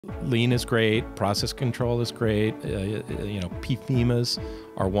Lean is great, process control is great, PFEMAs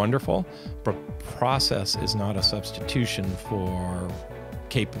are wonderful, but process is not a substitution for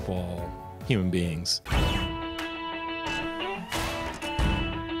capable human beings.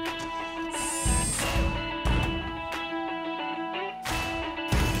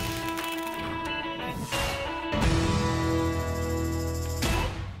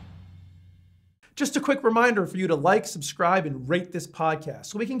 Just a quick reminder for you to like, subscribe, and rate this podcast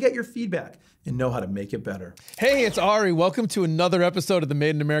so we can get your feedback and know how to make it better. Hey, it's Ari. Welcome to another episode of the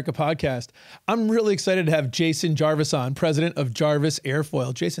Made in America podcast. I'm really excited to have Jason Jarvis on, president of Jarvis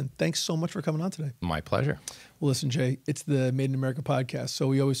Airfoil. Jason, thanks so much for coming on today. My pleasure. Well, listen, Jay, it's the Made in America podcast, so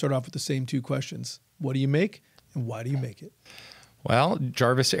we always start off with the same two questions. What do you make, and why do you make it? Well,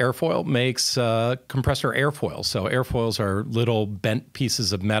 Jarvis Airfoil makes compressor airfoils. So airfoils are little bent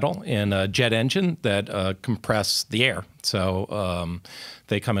pieces of metal in a jet engine that compress the air. So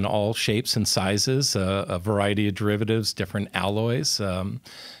they come in all shapes and sizes, a variety of derivatives, different alloys,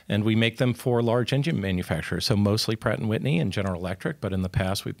 and we make them for large engine manufacturers. So mostly Pratt & Whitney and General Electric, but in the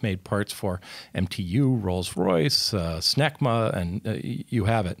past we've made parts for MTU, Rolls-Royce, Snecma, and you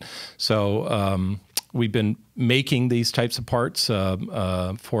have it. So we've been making these types of parts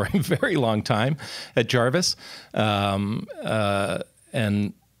for a very long time at Jarvis. And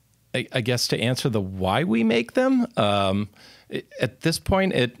I guess to answer the why we make them, at this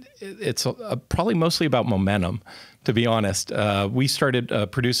point, it's probably mostly about momentum, to be honest. We started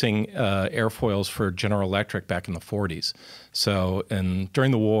producing airfoils for General Electric back in the 40s. So, and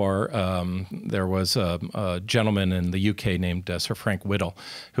during the war, there was a gentleman in the UK named Sir Frank Whittle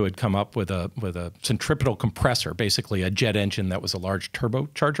who had come up with a centripetal compressor, basically a jet engine that was a large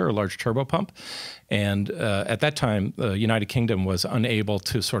turbocharger, a large turbo pump. And at that time, the United Kingdom was unable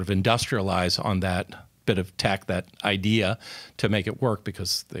to sort of industrialize on that bit of tech, that idea, to make it work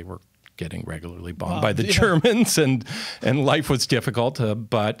because they were getting regularly bombed by the Germans, and life was difficult.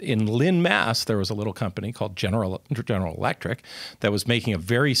 But in Lynn, Mass, there was a little company called General Electric that was making a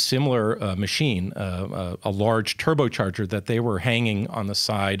very similar machine, a large turbocharger that they were hanging on the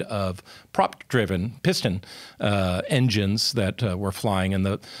side of prop-driven piston engines that were flying. And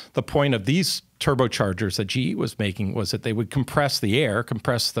the point of these turbochargers that GE was making was that they would compress the air,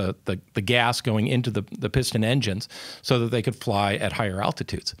 compress the gas going into the piston engines so that they could fly at higher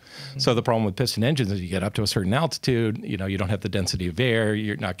altitudes. Mm-hmm. So the problem with piston engines is you get up to a certain altitude, you don't have the density of air,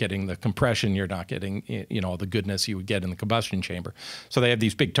 you're not getting the compression, you're not getting, all the goodness you would get in the combustion chamber. So they have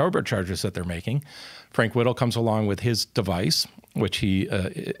these big turbochargers that they're making. Frank Whittle comes along with his device, which he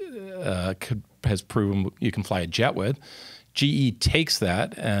has proven you can fly a jet with. GE takes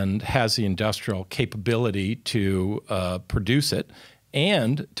that and has the industrial capability to produce it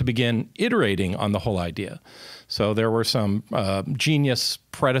and to begin iterating on the whole idea. So there were some genius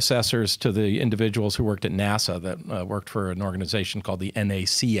predecessors to the individuals who worked at NASA that worked for an organization called the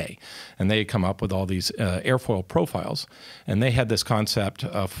NACA. And they had come up with all these airfoil profiles. And they had this concept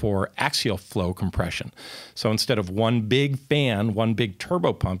for axial flow compression. So instead of one big fan, one big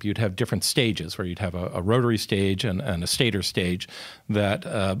turbo pump, you'd have different stages where you'd have a rotary stage and a stator stage that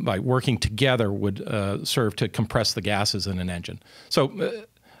by working together would serve to compress the gases in an engine. So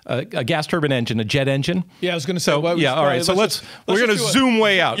a gas turbine engine, a jet engine. Yeah, I was going to say. So, yeah, all right. So we're going to zoom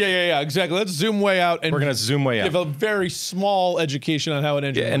way out. Yeah, exactly. Let's zoom way out. And we're going to zoom way out. Give a very small education on how an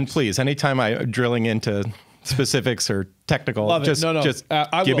engine works. And please, anytime I'm drilling into specifics or technical, just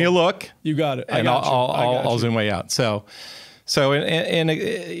give me a look. You got it. I'll zoom way out. So in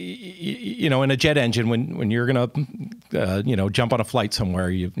a jet engine, when you're gonna jump on a flight somewhere,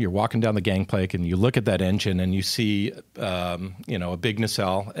 you're walking down the gangplank and you look at that engine and you see a big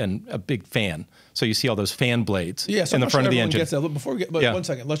nacelle and a big fan. So you see all those fan blades in the front of the engine.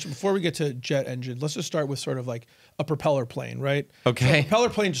 Before we get to jet engine, let's just start with sort of like a propeller plane, right? Okay. So a propeller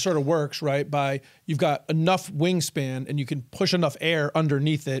plane just sort of works, right, by you've got enough wingspan and you can push enough air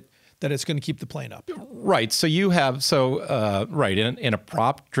underneath it that it's going to keep the plane up. Right. So you have, in a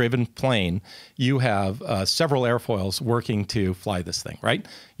prop-driven plane, you have several airfoils working to fly this thing, right?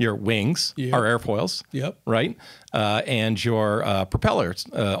 Your wings are airfoils, right? And your propellers,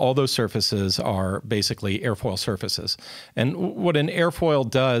 all those surfaces are basically airfoil surfaces. And what an airfoil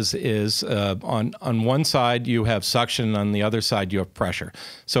does is on one side you have suction, on the other side you have pressure.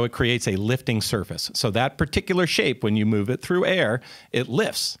 So it creates a lifting surface. So that particular shape, when you move it through air, it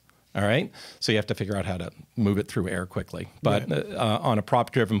lifts. All right, so you have to figure out how to move it through air quickly. But on a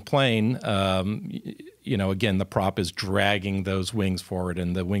prop-driven plane, again, the prop is dragging those wings forward,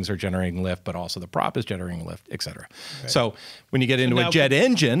 and the wings are generating lift, but also the prop is generating lift, et cetera. Okay. So when you get into a jet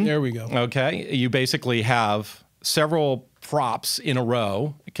engine, there we go. Okay, you basically have several props in a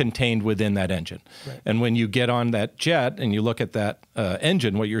row contained within that engine. Right. And when you get on that jet and you look at that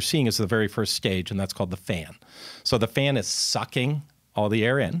engine, what you're seeing is the very first stage, and that's called the fan. So the fan is sucking all the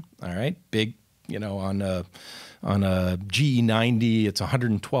air in, all right? Big, on a GE90, it's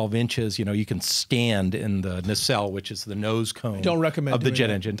 112 inches. You can stand in the nacelle, which is the nose cone of the jet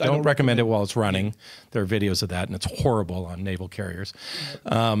engine. Don't recommend it while it's running. There are videos of that, and it's horrible on naval carriers.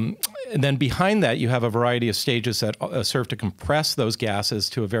 And then behind that, you have a variety of stages that serve to compress those gases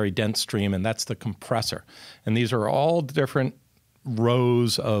to a very dense stream, and that's the compressor. And these are all different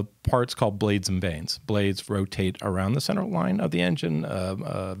rows of parts called blades and vanes. Blades rotate around the center line of the engine.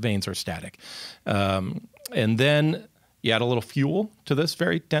 Vanes are static. And then you add a little fuel to this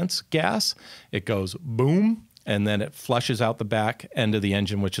very dense gas. It goes boom, and then it flushes out the back end of the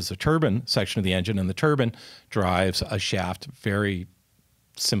engine, which is the turbine section of the engine. And the turbine drives a shaft, very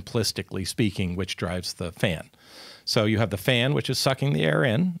simplistically speaking, which drives the fan. So you have the fan, which is sucking the air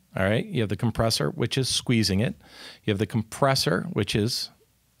in, all right? You have the compressor, which is squeezing it. You have the compressor, which is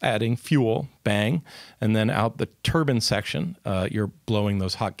adding fuel, bang, and then out the turbine section, you're blowing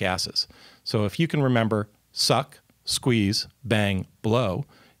those hot gases. So if you can remember suck, squeeze, bang, blow,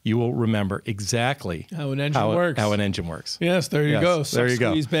 you will remember exactly how an engine works. Yes, there you go. Suck,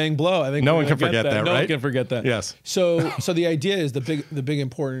 squeeze, bang, blow. I think no one can forget that, right? No one can forget that. Yes. So the idea is the big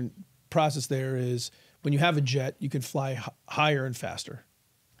important process there is when you have a jet, you can fly higher and faster.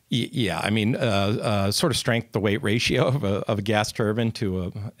 Yeah, I mean, sort of strength to weight ratio of a gas turbine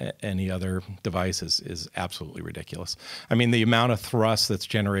to any other device is absolutely ridiculous. I mean, the amount of thrust that's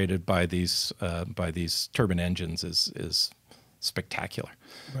generated by these turbine engines is spectacular.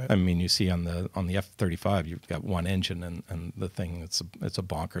 Right. I mean, you see on the F-35, you've got one engine, and the thing it's a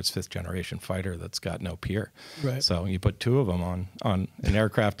bonkers 5th generation fighter that's got no peer. Right. So you put two of them on an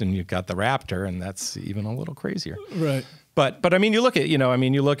aircraft, and you've got the Raptor, and that's even a little crazier. Right. But I mean, you look at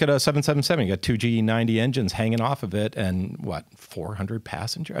a 777. You got two GE90 engines hanging off of it, and 400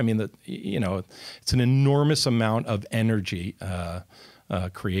 passengers. I mean, it's an enormous amount of energy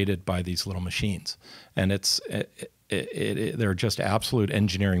created by these little machines, and they're just absolute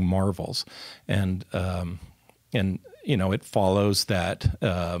engineering marvels, and it follows that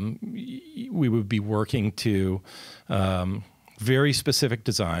we would be working to very specific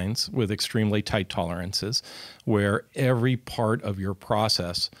designs with extremely tight tolerances, where every part of your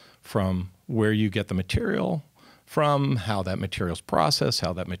process, from where you get the material from, how that material's processed,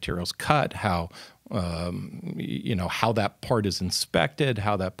 how that material's cut, how that part is inspected,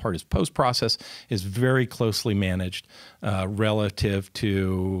 how that part is post-processed, is very closely managed relative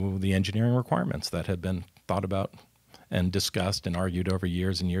to the engineering requirements that have been thought about and discussed and argued over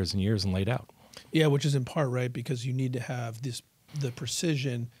years and years and years and laid out. Yeah, which is in part right because you need to have the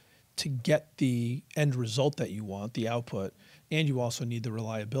precision to get the end result that you want, the output, and you also need the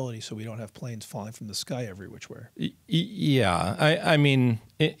reliability so we don't have planes falling from the sky every which way. Yeah, I mean,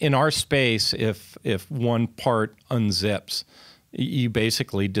 in our space, if one part unzips, you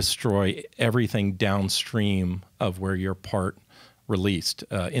basically destroy everything downstream of where your part released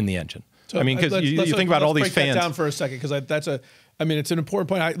in the engine. So, I mean, because you think about all these fans. Let's break that down for a second, because it's an important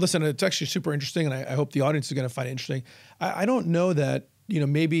point. Listen, it's actually super interesting, and I hope the audience is going to find it interesting. I don't know that,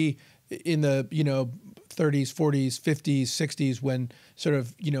 maybe in the, 30s, 40s, 50s, 60s, when sort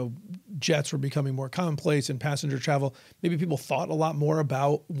of, jets were becoming more commonplace in passenger travel, maybe people thought a lot more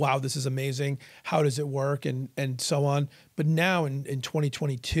about, wow, this is amazing. How does it work? And so on. But now in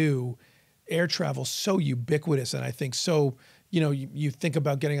 2022, air travel is so ubiquitous, and I think so, you think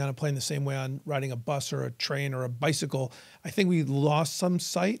about getting on a plane the same way on riding a bus or a train or a bicycle. I think we lost some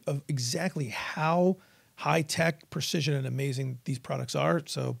sight of exactly how high-tech, precision, and amazing these products are.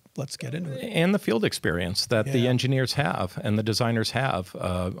 So let's get into it. And the field experience that the engineers have and the designers have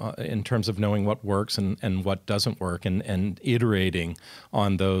in terms of knowing what works and what doesn't work, and iterating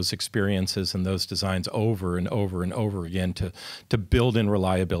on those experiences and those designs over and over and over again to build in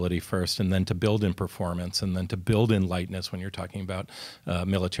reliability first, and then to build in performance, and then to build in lightness when you're talking about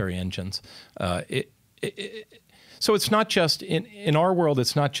military engines. So it's not just, in our world,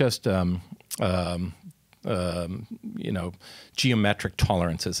 it's not just geometric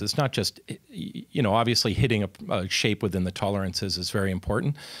tolerances. It's not just, obviously hitting a shape within the tolerances is very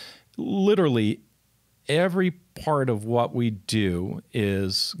important. Literally, every part of what we do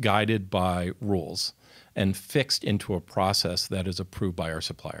is guided by rules and fixed into a process that is approved by our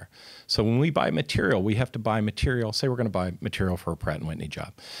supplier. So when we buy material, we have to buy material. Say we're going to buy material for a Pratt & Whitney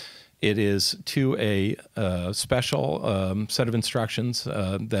job. It is to a special set of instructions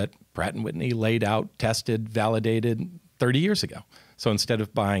that Pratt & Whitney laid out, tested, validated 30 years ago. So instead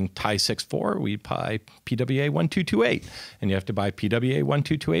of buying Tie 6.4, we buy PWA 1228. And you have to buy PWA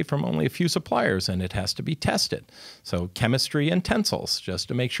 1228 from only a few suppliers, and it has to be tested. So chemistry and tensils, just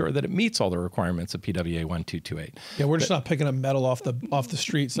to make sure that it meets all the requirements of PWA 1228. Yeah, we're just not picking up metal off the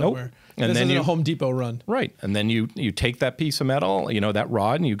street somewhere. Nope. And this isn't a Home Depot run. Right. And then you take that piece of metal, that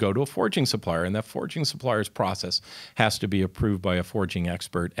rod, and you go to a forging supplier. And that forging supplier's process has to be approved by a forging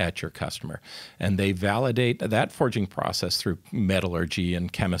expert at your customer. And they validate that forging process through metallurgy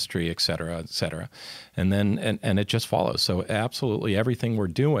and chemistry, et cetera, et cetera. And then and it just follows. So absolutely everything we're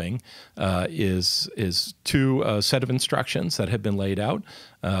doing is to a set of instructions that have been laid out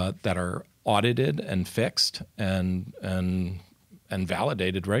that are audited and fixed and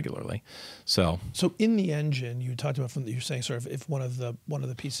validated regularly. So in the engine, you talked about you're saying sort of if one of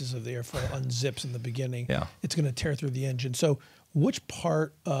the pieces of the airfoil unzips in the beginning, it's going to tear through the engine. So which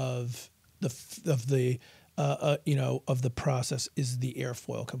part of the process is the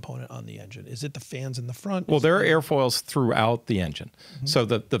airfoil component on the engine? Is it the fans in the front? Well, there are airfoils throughout the engine. Mm-hmm. So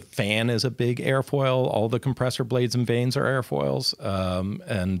the fan is a big airfoil. All the compressor blades and vanes are airfoils.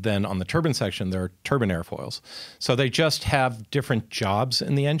 And then on the turbine section, there are turbine airfoils. So they just have different jobs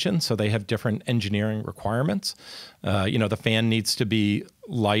in the engine. So they have different engineering requirements. The fan needs to be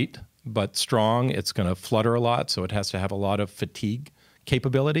light but strong. It's going to flutter a lot, so it has to have a lot of fatigue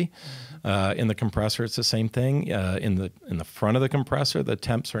capability. In the compressor, it's the same thing. In the front of the compressor, the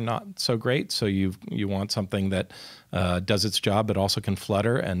temps are not so great, so you want something that does its job but also can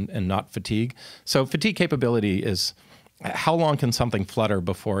flutter and not fatigue. So fatigue capability is how long can something flutter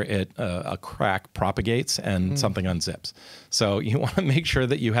before a crack propagates and something unzips. So you want to make sure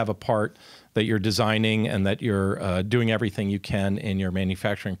that you have a part that you're designing and that you're doing everything you can in your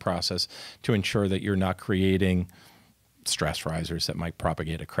manufacturing process to ensure that you're not creating stress risers that might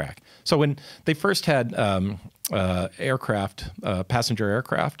propagate a crack. So when they first had passenger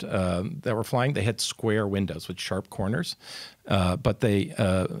aircraft that were flying, they had square windows with sharp corners. But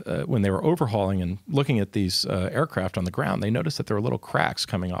when they were overhauling and looking at these aircraft on the ground, they noticed that there were little cracks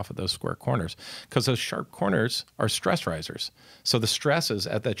coming off of those square corners because those sharp corners are stress risers. So the stresses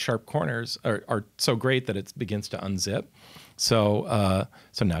at that sharp corners are so great that it begins to unzip. So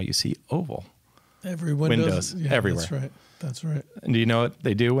now you see oval. Windows everywhere. That's right. And do you know what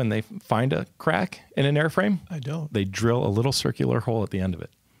they do when they find a crack in an airframe? I don't. They drill a little circular hole at the end of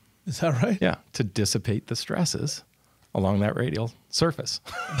it. Is that right? Yeah, to dissipate the stresses along that radial surface.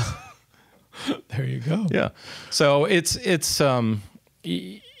 There you go. Yeah. So it's a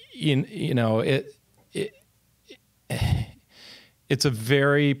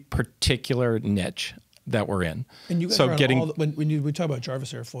very particular niche that we're in. And you guys when we talk about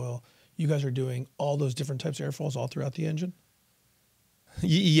Jarvis Airfoil, you guys are doing all those different types of airfoils all throughout the engine?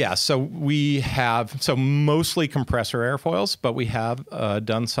 Yeah, so we have mostly compressor airfoils, but we have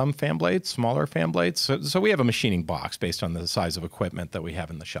done some fan blades, smaller fan blades. So we have a machining box based on the size of equipment that we have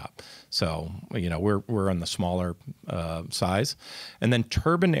in the shop. So we're on the smaller size, and then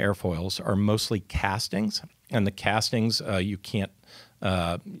turbine airfoils are mostly castings, and the castings you can't.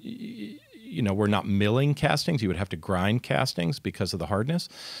 We're not milling castings. You would have to grind castings because of the hardness,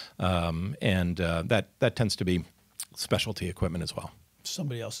 and that tends to be specialty equipment as well.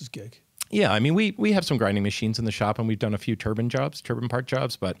 Somebody else's gig. Yeah, I mean, we have some grinding machines in the shop, and we've done a few turbine part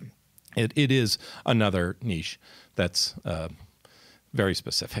jobs, but it is another niche that's very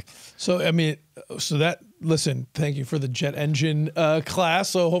specific. So, I mean, listen, thank you for the jet engine class.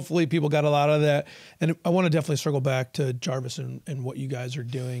 So hopefully people got a lot of that. And I want to definitely circle back to Jarvis and what you guys are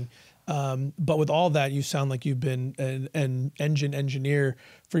doing. But with all that, you sound like you've been an engine engineer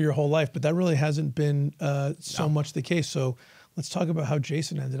for your whole life, but that really hasn't been so much the case. So let's talk about how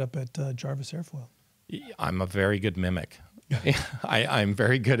Jason ended up at Jarvis Airfoil. I'm a very good mimic. I'm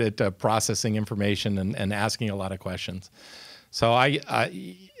very good at processing information and asking a lot of questions. So I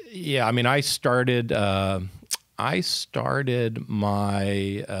started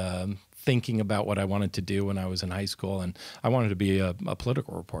my thinking about what I wanted to do when I was in high school, and I wanted to be a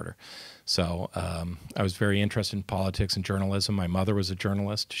political reporter. So I was very interested in politics and journalism. My mother was a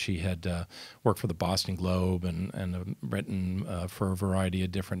journalist. She had worked for the Boston Globe and written for a variety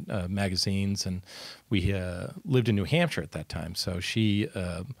of different magazines, and we lived in New Hampshire at that time. So she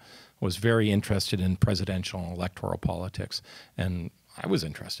was very interested in presidential and electoral politics, and I was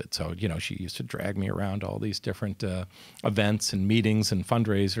interested. So, she used to drag me around all these different events and meetings and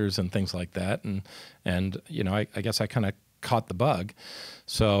fundraisers and things like that. And I guess I kind of caught the bug.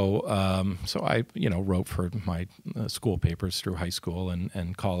 So so I wrote for my school papers through high school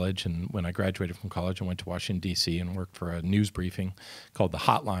and college. And when I graduated from college, I went to Washington, D.C. and worked for a news briefing called The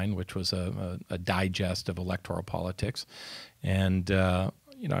Hotline, which was a digest of electoral politics. And I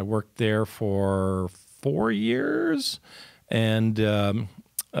worked there for 4 years, and then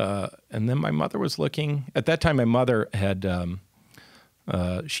my mother was looking. At that time, my mother had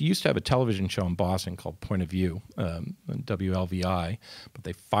she used to have a television show in Boston called Point of View, WLVI, but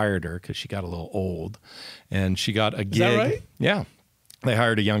they fired her because she got a little old, and she got a gig. Is that right? Yeah, they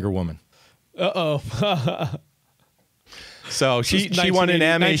hired a younger woman. So she won an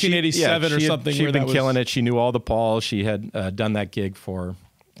Emmy. 1987 or something. She'd been killing it. She knew all the Pauls. She had done that gig for,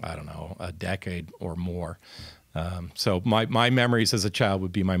 I don't know, a decade or more. So my memories as a child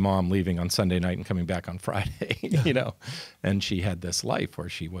would be my mom leaving on Sunday night and coming back on Friday, and she had this life where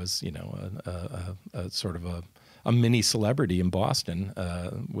she was, a sort of a mini celebrity in Boston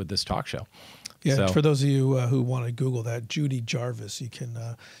with this talk show. Yeah, so, for those of you who want to Google that, Judy Jarvis, you can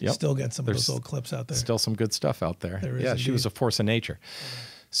still get some of those old clips out there. Still some good stuff out there. There is indeed. She was a force of nature.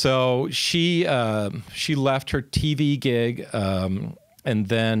 So she left her TV gig and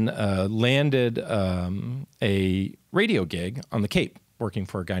then landed a radio gig on the Cape, working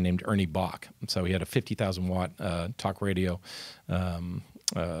for a guy named Ernie Bach. So he had a 50,000 watt talk radio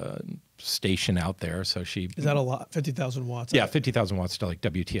station out there. So she is that a lot? 50,000 watts. Yeah, 50,000 watts to like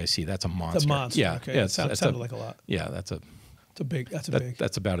WTIC. That's a monster. It's a monster. Yeah, okay. Yeah. It sounded like a lot. Yeah, that's big.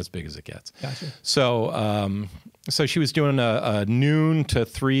 That's about as big as it gets. Gotcha. So so she was doing a noon to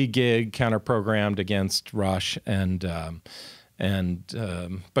 3 gig counter-programmed against Rush, but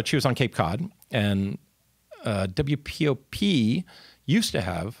she was on Cape Cod, and WPOP used to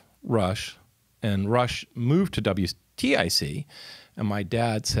have Rush, and Rush moved to WTIC, and my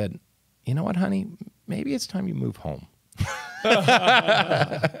dad said, "You know what, honey? Maybe it's time you move home."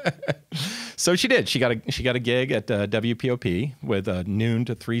 So she did. She got a gig at WPOP with a noon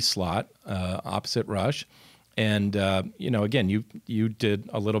to 3 slot opposite Rush, and again, you did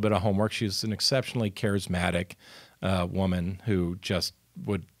a little bit of homework. She's an exceptionally charismatic woman who just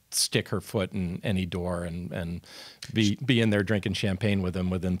would stick her foot in any door and be in there drinking champagne with them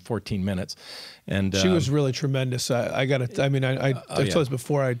within 14 minutes. And she was really tremendous. I told this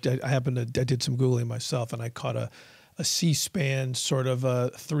before. I did some Googling myself, and I caught a C-SPAN sort of a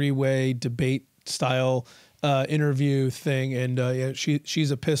 3-way debate style interview thing, and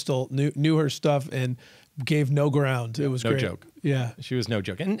she's a pistol, knew her stuff, and gave no ground. It was no great. joke. Yeah, she was no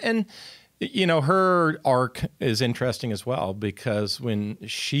joke, and her arc is interesting as well, because when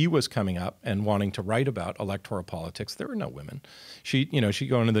she was coming up and wanting to write about electoral politics, there were no women. She'd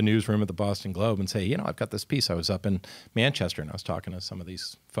go into the newsroom at the Boston Globe and say, I've got this piece. I was up in Manchester and I was talking to some of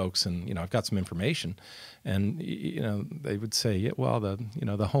these folks, and I've got some information. And they would say, well,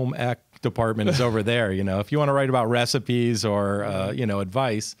 the home ec department is over there. If you want to write about recipes or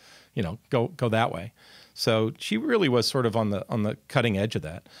advice, go that way. So she really was sort of on the cutting edge of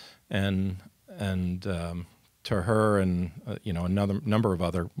that. And to her and another number of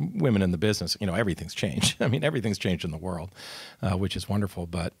other women in the business, everything's changed. I mean, everything's changed in the world, which is wonderful.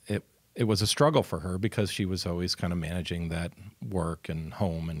 But it was a struggle for her because she was always kind of managing that work and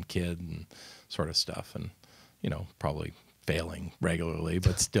home and kid and sort of stuff, and probably failing regularly,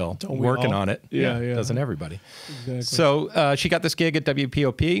 but still working on it. Yeah. Doesn't everybody? Exactly. So she got this gig at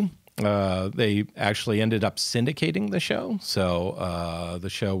WPOP. They actually ended up syndicating the show, so the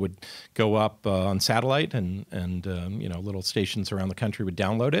show would go up on satellite, and little stations around the country would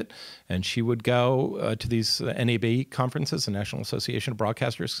download it, and she would go to these NAB conferences, the National Association of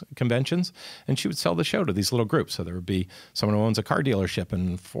Broadcasters conventions, and she would sell the show to these little groups. So there would be someone who owns a car dealership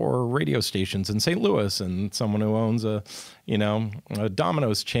and 4 radio stations in St. Louis, and someone who owns a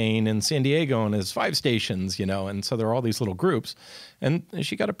Domino's chain in San Diego and has 5 stations, and so there are all these little groups. And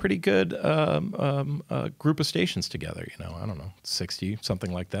she got a pretty good group of stations together, I don't know, 60,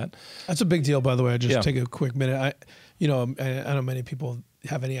 something like that. That's a big deal, by the way. I just take a quick minute. I don't know many people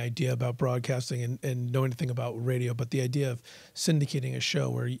have any idea about broadcasting and know anything about radio, but the idea of syndicating a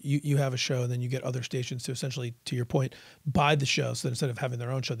show where you have a show and then you get other stations to essentially, to your point, buy the show. So that instead of having their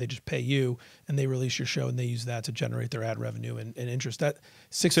own show, they just pay you and they release your show and they use that to generate their ad revenue and interest. That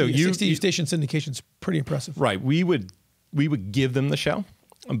 60 station syndication is pretty impressive. Right. We would give them the show,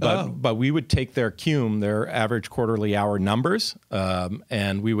 but we would take their CUM, their average quarterly hour numbers,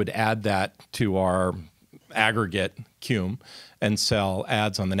 and we would add that to our aggregate CUM and sell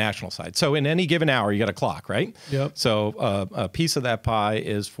ads on the national side. So in any given hour, you got a clock, right? Yep. So a piece of that pie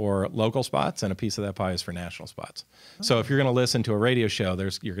is for local spots, and a piece of that pie is for national spots. So if you're going to listen to a radio show,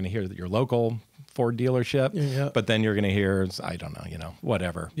 you're going to hear your local Ford dealership. Yeah. But then you're going to hear, I don't know,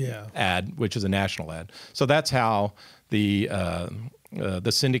 whatever ad, which is a national ad. So that's how the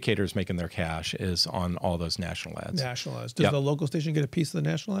syndicators making their cash is on all those national ads. National ads. Does the local station get a piece of the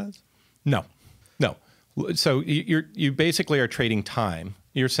national ads? No. So you basically are trading time.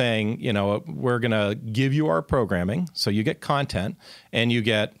 You're saying, we're going to give you our programming, so you get content, and you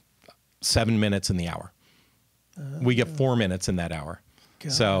get 7 minutes in the hour. We get 4 minutes in that hour.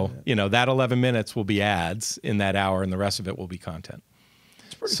 So, that 11 minutes will be ads in that hour, and the rest of it will be content.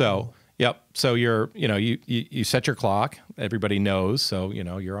 It's pretty cool. Yep. So you set your clock. Everybody knows. So,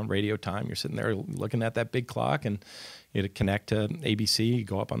 you're on radio time. You're sitting there looking at that big clock, and you connect to ABC. You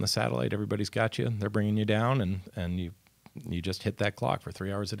go up on the satellite. Everybody's got you. They're bringing you down, and you just hit that clock for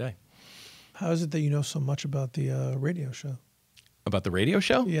 3 hours a day. How is it that you know so much about the radio show? About the radio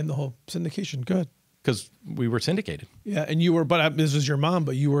show? Yeah, and the whole syndication. Good. Because we were syndicated. Yeah, and you were, but this was your mom,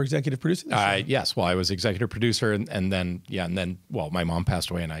 but you were executive producing the show. Yes, well, I was executive producer, and then, my mom passed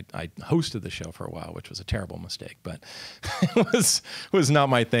away, and I hosted the show for a while, which was a terrible mistake, but it was not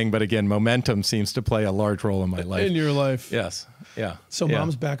my thing. But again, momentum seems to play a large role in my life. In your life. Yes, yeah. So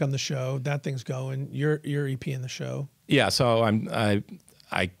mom's back on the show. That thing's going. You're EP in the show. Yeah, so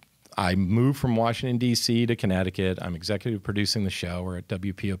I moved from Washington, D.C. to Connecticut. I'm executive producing the show. We're at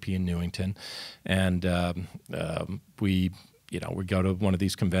WPOP in Newington. And we go to one of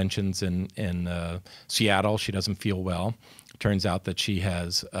these conventions in Seattle. She doesn't feel well. Turns out that she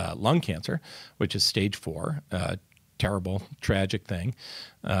has lung cancer, which is stage 4. Terrible, tragic thing.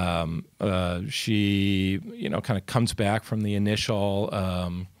 She, kind of comes back from the initial,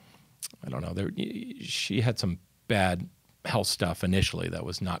 she had some bad health stuff initially that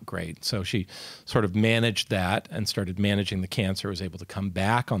was not great. So she sort of managed that and started managing the cancer, was able to come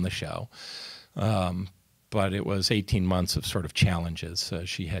back on the show. But it was 18 months of sort of challenges.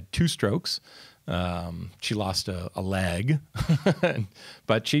 She had 2 strokes. She lost a leg,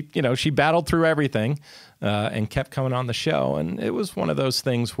 but she battled through everything and kept coming on the show. And it was one of those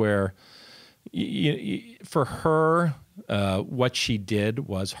things where for her, what she did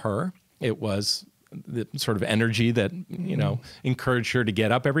was her. It was the sort of energy that, encouraged her to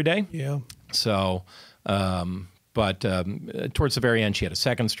get up every day. Yeah. So, but towards the very end, she had a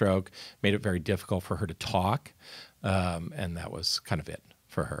second stroke, made it very difficult for her to talk. And that was kind of it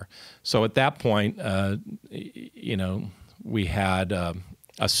for her. So at that point, we had a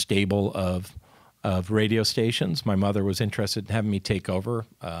stable of radio stations. My mother was interested in having me take over.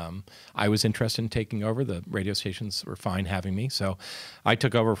 I was interested in taking over. The radio stations were fine having me. So I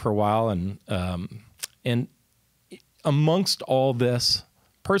took over for a while. And amongst all this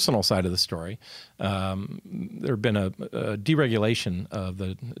personal side of the story, there had been a deregulation of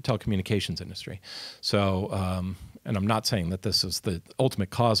the telecommunications industry. So, and I'm not saying that this is the ultimate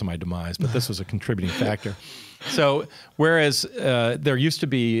cause of my demise, but this was a contributing factor. So whereas there used to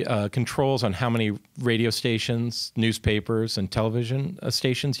be controls on how many radio stations, newspapers, and television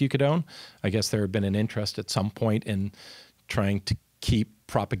stations you could own, I guess there had been an interest at some point in trying to keep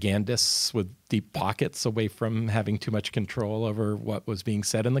propagandists with deep pockets away from having too much control over what was being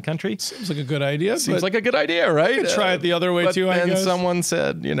said in the country. Seems like a good idea. Seems like a good idea, right? You could try it the other way too, I guess. But then someone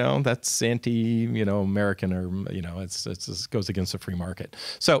said, that's anti, American, or, it goes against the free market.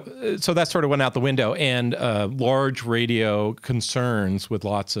 So that sort of went out the window, and large radio concerns with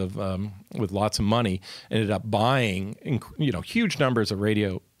lots of money ended up buying, huge numbers of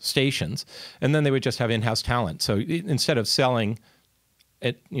radio stations, and then they would just have in-house talent. So instead of selling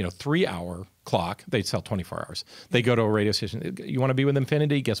at 3-hour clock, they'd sell 24 hours. They go to a radio station. You want to be with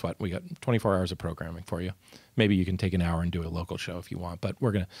Infinity? Guess what? We got 24 hours of programming for you. Maybe you can take an hour and do a local show if you want, but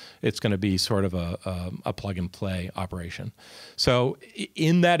it's gonna be sort of a plug and play operation. So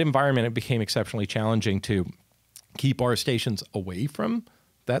in that environment, it became exceptionally challenging to keep our stations away from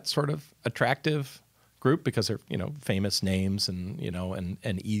that sort of attractive group, because they're famous names and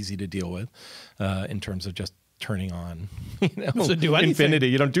and easy to deal with in terms of just turning on so do Infinity.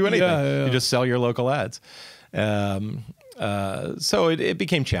 You don't do anything. Yeah. You just sell your local ads. So it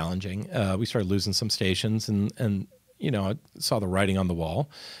became challenging. We started losing some stations, and I saw the writing on the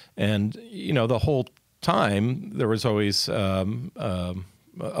wall. And the whole time there was always a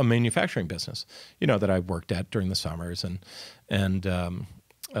manufacturing business that I worked at during the summers, and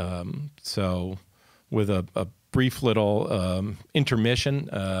so with a brief little intermission,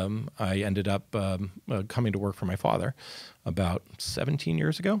 I ended up coming to work for my father about 17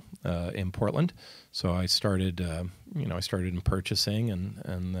 years ago in Portland. So I started, I started in purchasing,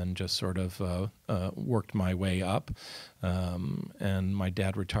 and then just sort of worked my way up. And my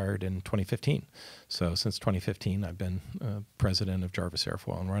dad retired in 2015. So since 2015, I've been president of Jarvis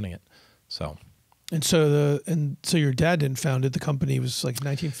Airfoil and running it. So And so your dad didn't found it. The company was like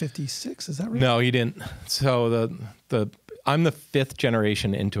 1956. Is that right? No, he didn't. So I'm the 5th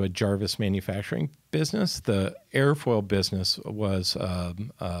generation into a Jarvis manufacturing business. The airfoil business was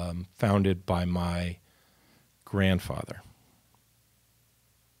founded by my grandfather,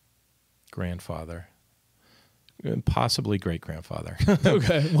 and possibly great-grandfather.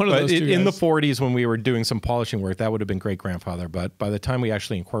 Okay, one of those two in the guys. 40s when we were doing some polishing work, that would have been great-grandfather. But by the time we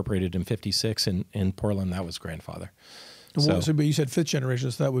actually incorporated in 56 in Portland, that was grandfather. So, but you said 5th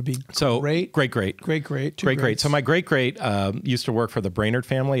generation, so that would be great. So my great used to work for the Brainerd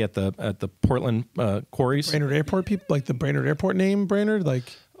family at the Portland quarries. Brainerd Airport people, like the Brainerd Airport name, Brainerd,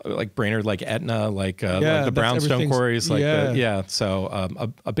 like Brainerd, like Etna, like the brownstone quarries,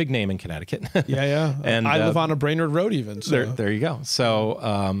 So a big name in Connecticut. Yeah. And I live on a Brainerd Road even. So. There you go.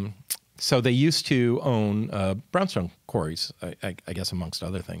 So they used to own brownstone quarries, I guess, amongst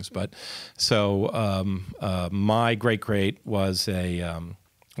other things. But so my great was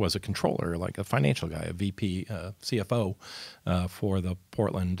a controller, like a financial guy, a VP, CFO for the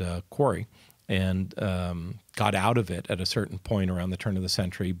Portland quarry, and got out of it at a certain point around the turn of the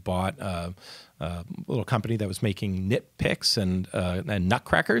century. Bought a little company that was making nit picks and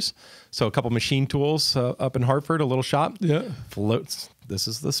nutcrackers. So a couple machine tools up in Hartford, a little shop. Yeah. This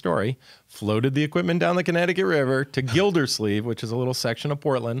is the story. Floated the equipment down the Connecticut River to Gildersleeve, which is a little section of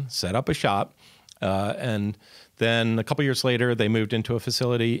Portland, set up a shop. And then a couple years later, they moved into a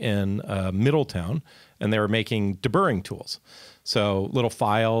facility in Middletown, and they were making deburring tools. So little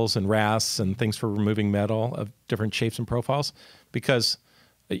files and rasps and things for removing metal of different shapes and profiles. Because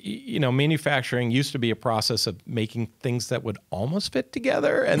manufacturing used to be a process of making things that would almost fit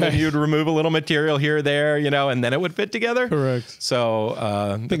together, and then you'd remove a little material here or there, and then it would fit together. Correct. So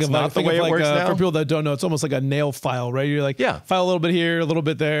think not the way it works now. For people that don't know, it's almost like a nail file, right? You're like, file a little bit here, a little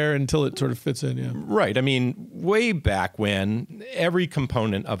bit there, until it sort of fits in. Yeah. Right. I mean, way back when, every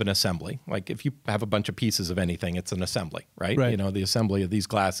component of an assembly, like if you have a bunch of pieces of anything, it's an assembly, right? The assembly of these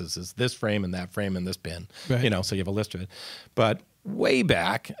glasses is this frame and that frame and this pin. Right. So you have a list of it, but way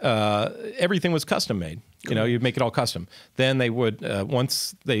back, everything was custom made. You'd make it all custom. Then they would,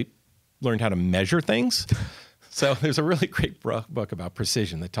 once they learned how to measure things. So there's a really great book about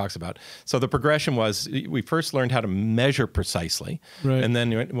precision that talks about, so the progression was, we first learned how to measure precisely. Right. And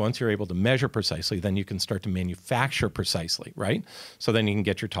then once you're able to measure precisely, then you can start to manufacture precisely, right? So then you can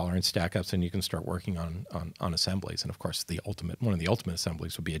get your tolerance stack ups and you can start working on assemblies. And of course, one of the ultimate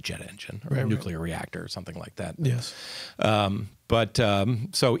assemblies would be a jet engine or a nuclear reactor or something like that. Yes. But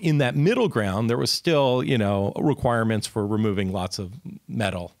so in that middle ground, there was still, requirements for removing lots of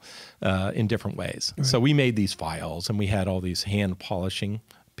metal in different ways. Right. So we made these files, and we had all these hand polishing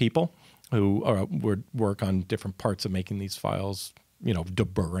people who would work on different parts of making these files,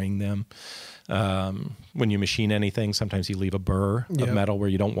 deburring them. When you machine anything, sometimes you leave a burr of metal where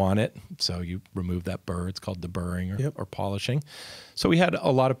you don't want it. So you remove that burr. It's called deburring or polishing. So we had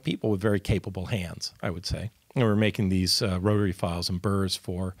a lot of people with very capable hands, I would say. And we were making these rotary files and burrs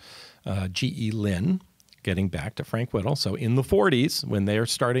for GE Lynn, getting back to Frank Whittle. So in the 40s, when they're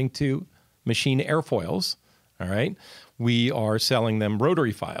starting to machine airfoils, all right, we are selling them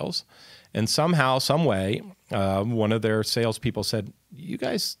rotary files. And somehow, some way, one of their salespeople said, you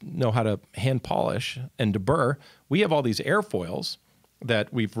guys know how to hand polish and deburr. We have all these airfoils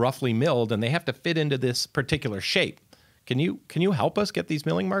that we've roughly milled, and they have to fit into this particular shape. Can you help us get these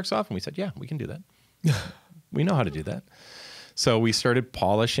milling marks off? And we said, yeah, we can do that. We know how to do that. So we started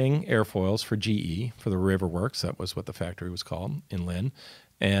polishing airfoils for GE, for the River Works. That was what the factory was called in Lynn.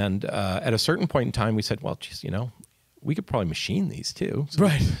 And at a certain point in time, we said, well, geez, we could probably machine these too. So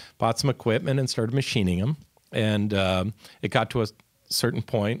we bought some equipment and started machining them. And it got to a certain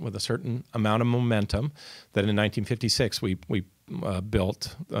point with a certain amount of momentum that in 1956, we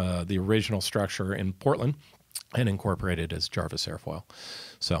built the original structure in Portland and incorporated as Jarvis Airfoil.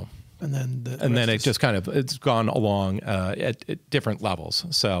 So... And then it just it's gone along at different levels.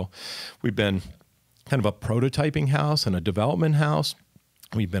 So we've been kind of a prototyping house and a development house.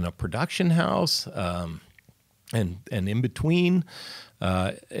 We've been a production house, and in between.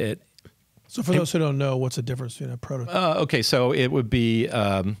 So for those who don't know, what's the difference between a prototype? Okay, so it would be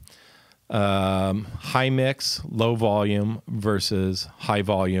high mix, low volume versus high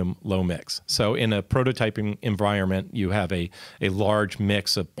volume, low mix. So in a prototyping environment, you have a large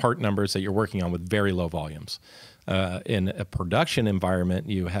mix of part numbers that you're working on with very low volumes. In a production environment,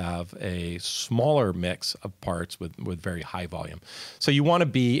 you have a smaller mix of parts with very high volume. So you want to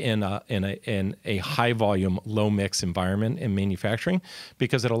be in a high volume, low mix environment in manufacturing,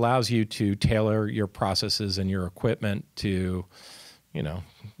 because it allows you to tailor your processes and your equipment to you know,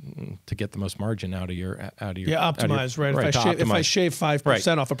 to get the most margin out of your optimize, right? Right, If I shave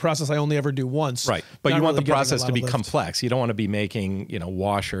 5% off a process I only ever do once, right? But you want the process to be lift. complex. You don't want to be making, you know,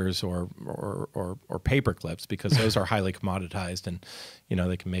 washers or paper clips, because those are highly commoditized, and you know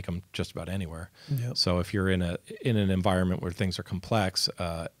they can make them just about anywhere. Yep. So if you're in an environment where things are complex,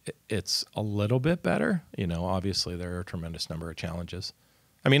 it's a little bit better. You know, obviously there are a tremendous number of challenges.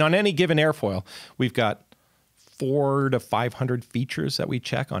 I mean, on any given airfoil, we've got 400 to 500 features that we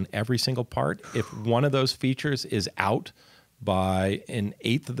check on every single part. If one of those features is out by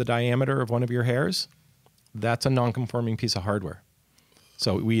 1/8 of the diameter of one of your hairs, that's a non-conforming piece of hardware.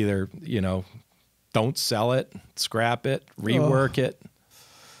 So we either, you know, don't sell it, scrap it, rework it.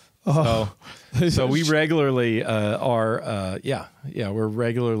 So we regularly we're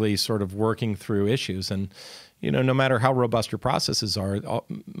regularly sort of working through issues. And you know, no matter how robust your processes are,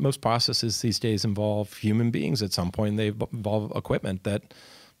 most processes these days involve human beings at some point. They involve equipment that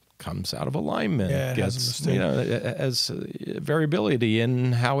comes out of alignment, gets, you know, has variability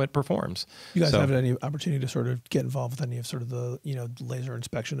in how it performs. You guys have any opportunity to sort of get involved with any of sort of the, you know, laser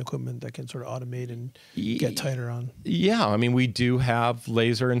inspection equipment that can sort of automate and get tighter on? Yeah, I mean, we do have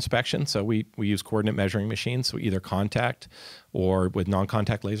laser inspection. So we use coordinate measuring machines. So either contact or with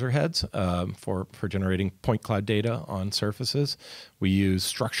non-contact laser heads for generating point cloud data on surfaces. We use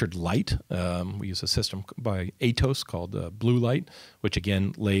structured light. We use a system by Atos called Blue Light, which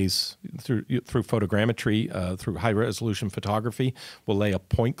again lays through photogrammetry, through high resolution photography. We'll lay a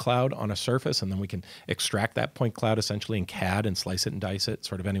point cloud on a surface, and then we can extract that point cloud essentially in CAD and slice it and dice it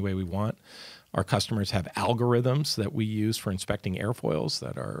sort of any way we want. Our customers have algorithms that we use for inspecting airfoils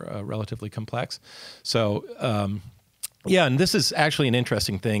that are relatively complex. So, yeah, and this is actually an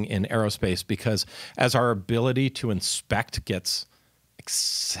interesting thing in aerospace, because as our ability to inspect gets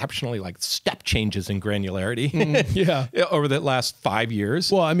exceptionally, like, step changes in granularity over the last 5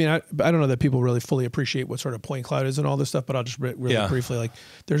 years. Well, I mean, I don't know that people really fully appreciate what sort of point cloud is and all this stuff, but I'll just really briefly, like,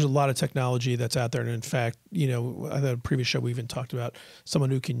 there's a lot of technology that's out there. And in fact, you know, I thought a previous show we even talked about someone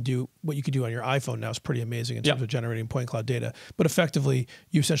who can do what you can do on your iPhone now is pretty amazing in terms of generating point cloud data. But effectively,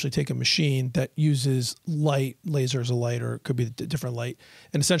 you essentially take a machine that uses light, lasers of light, or it could be different light,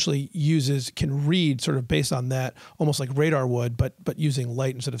 and essentially can read sort of based on that, almost like radar would, but using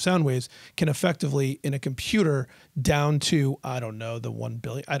light instead of sound waves, can effectively in a computer down to, I don't know, the 1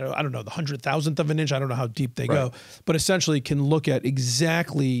 billion, I don't know, the 100,000th of an inch, I don't know how deep they go, but essentially can look at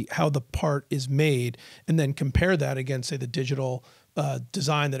exactly how the part is made and then compare that against, say, the digital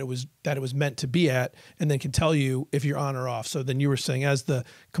design that it was meant to be at, and then can tell you if you're on or off. So then you were saying, as the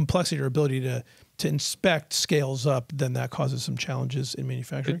complexity or ability to inspect scales up, then that causes some challenges in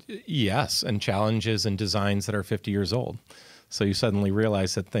manufacturing? Yes, and challenges in designs that are 50 years old. So you suddenly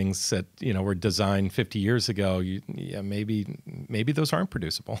realize that things that, you know, were designed 50 years ago, maybe those aren't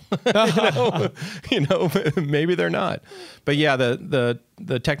producible. you know, maybe they're not. But yeah,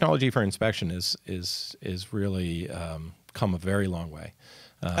 the technology for inspection is really come a very long way.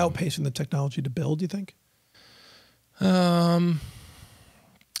 Outpacing the technology to build, you think? No,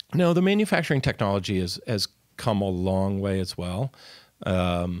 the manufacturing technology has come a long way as well.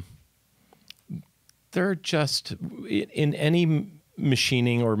 They're just, in any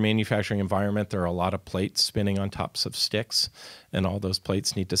machining or manufacturing environment, there are a lot of plates spinning on tops of sticks, and all those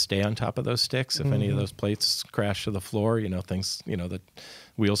plates need to stay on top of those sticks. If any of those plates crash to the floor, you know, the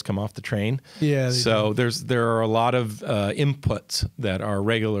wheels come off the train. Yeah. So there are a lot of inputs that are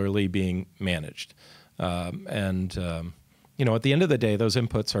regularly being managed. You know, at the end of the day, those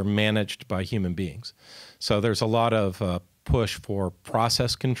inputs are managed by human beings. So there's a lot of push for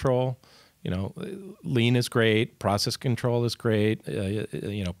process control. You know, lean is great, process control is great,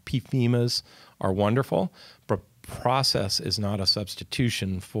 you know, PFEMAs are wonderful, but process is not a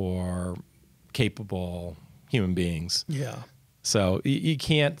substitution for capable human beings. Yeah. So you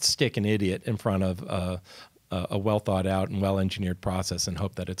can't stick an idiot in front of a well thought out and well engineered process and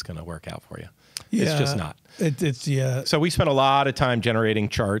hope that it's going to work out for you. Yeah. It's just not. It's So we spent a lot of time generating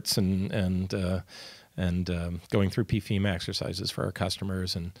charts and going through PFEMA exercises for our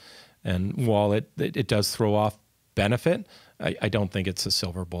customers, and while it does throw off benefit, I don't think it's a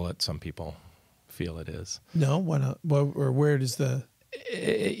silver bullet some people feel it is. No, why not? Or where does the...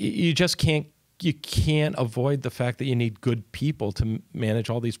 You just can't avoid the fact that you need good people to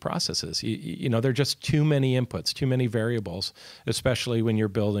manage all these processes. You know, there are just too many inputs, too many variables, especially when you're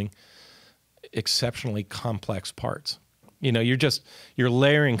building exceptionally complex parts. You know, you're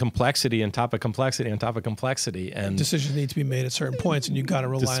layering complexity on top of complexity on top of complexity, and decisions need to be made at certain points, and you've got to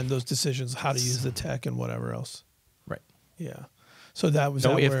rely on those decisions, how to use the tech and whatever else. Right. Yeah. So that was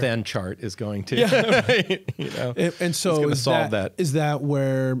no that if-then chart is going to, you know, and so is solve that. Is that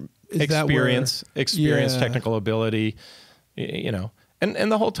where experience, technical ability, you know,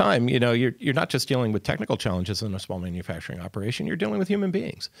 and the whole time, you know, you're not just dealing with technical challenges in a small manufacturing operation. You're dealing with human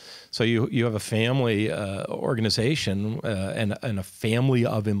beings. So you have a family organization and a family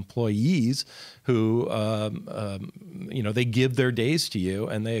of employees who you know, they give their days to you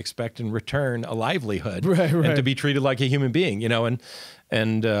and they expect in return a livelihood and to be treated like a human being. You know, and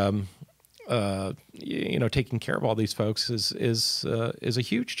you know, taking care of all these folks is a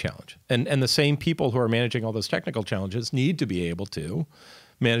huge challenge. And the same people who are managing all those technical challenges need to be able to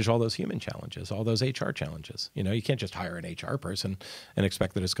manage all those human challenges, all those HR challenges. You know, you can't just hire an HR person and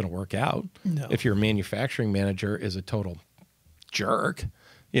expect that it's going to work out. No. If your manufacturing manager is a total jerk,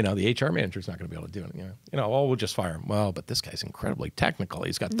 you know, the HR manager is not going to be able to do it. You know, oh, we'll just fire him. Well, but this guy's incredibly technical.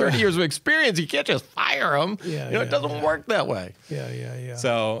 He's got 30 years of experience. You can't just fire him. Yeah, you know, it doesn't work that way. Yeah.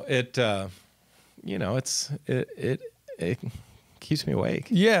 So it, you know, it keeps me awake.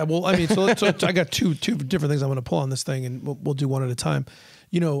 Yeah. Well, I mean, so I got two different things I want to pull on this thing, and we'll do one at a time.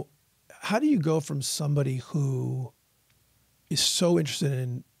 You know, how do you go from somebody who is so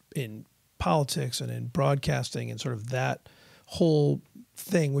interested in politics and in broadcasting and sort of that whole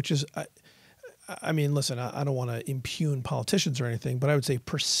thing, which is, I mean, listen, I don't want to impugn politicians or anything, but I would say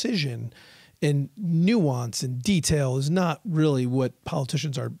precision and nuance and detail is not really what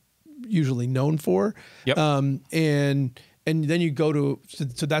politicians are usually known for. Yep. And then you go to,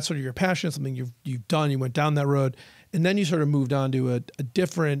 so that's sort of your passion, something you've done, you went down that road, and then you sort of moved on to a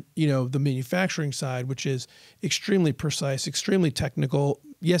different, you know, the manufacturing side, which is extremely precise, extremely technical.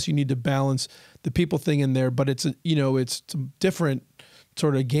 Yes, you need to balance the people thing in there, but it's it's a different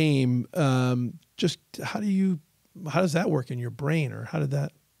sort of game. Just how does that work in your brain, or how did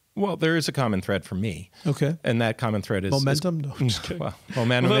that? Well, there is a common thread for me. Okay. And that common thread is momentum. No, I'm just kidding. Well,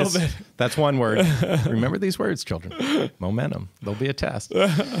 momentum is, that's one word. Remember these words, children. Momentum. There'll be a test.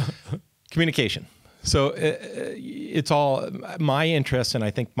 Communication. So it's all my interest, and I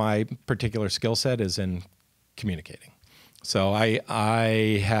think my particular skill set is in communicating. So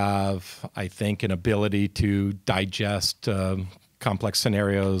I have, I think, an ability to digest complex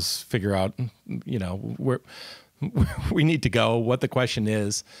scenarios, figure out, you know, where we need to go, what the question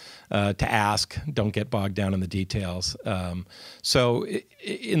is, to ask. Don't get bogged down in the details. So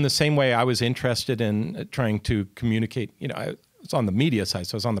in the same way, I was interested in trying to communicate, you know, I was on the media side,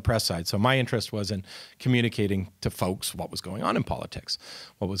 so I was on the press side. So my interest was in communicating to folks what was going on in politics,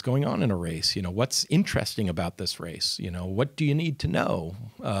 what was going on in a race, you know, what's interesting about this race, you know, what do you need to know?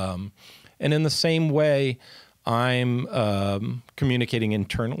 And in the same way, I'm communicating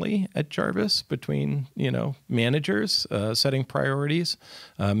internally at Jarvis between, you know, managers, setting priorities,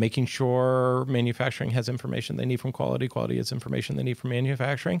 making sure manufacturing has information they need from quality, quality has information they need from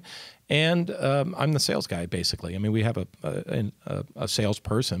manufacturing. And I'm the sales guy, basically. I mean, we have a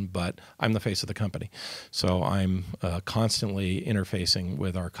salesperson, but I'm the face of the company. So I'm constantly interfacing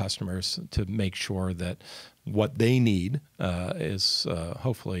with our customers to make sure that what they need is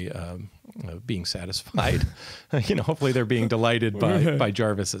hopefully being satisfied. You know, hopefully they're being delighted by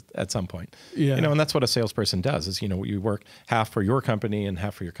Jarvis at some point. Yeah. You know, and that's what a salesperson does is, you know, you work half for your company and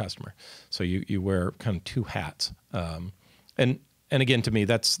half for your customer. So you wear kind of two hats. And again, to me,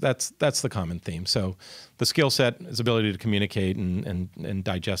 that's the common theme. So the skill set is ability to communicate and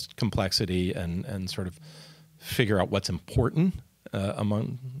digest complexity and sort of figure out what's important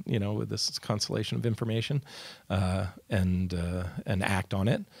among, you know, with this constellation of information, and act on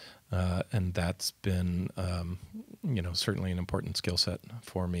it. And that's been, you know, certainly an important skill set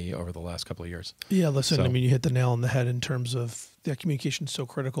for me over the last couple of years. Yeah, listen, so, I mean, you hit the nail on the head in terms of that communication is so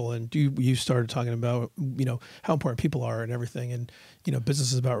critical. And you started talking about, you know, how important people are and everything. And, you know,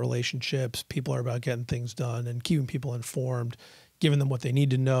 business is about relationships. People are about getting things done and keeping people informed, giving them what they need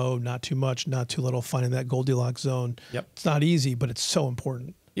to know, not too much, not too little, finding that Goldilocks zone. Yep. It's not easy, but it's so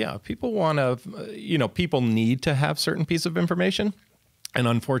important. Yeah, people want to, you know, people need to have certain pieces of information. And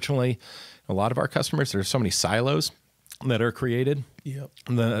unfortunately, a lot of our customers, there's so many silos that are created. Yep.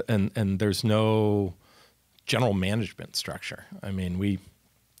 And there's no general management structure. I mean,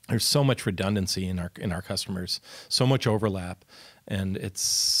 there's so much redundancy in our customers, so much overlap, and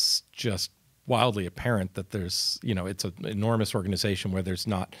it's just wildly apparent that there's, you know, it's an enormous organization where there's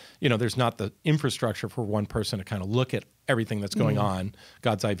not the infrastructure for one person to kind of look at everything that's going on,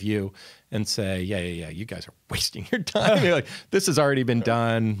 God's eye view, and say, yeah, you guys are wasting your time. You're like, this has already been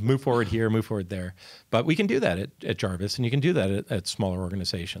done. Move forward here, move forward there. But we can do that at Jarvis, and you can do that at smaller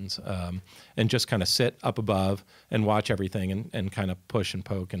organizations, and just kind of sit up above and watch everything and kind of push and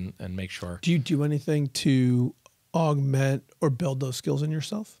poke and make sure. Do you do anything to augment or build those skills in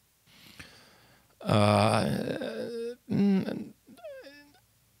yourself? I mean,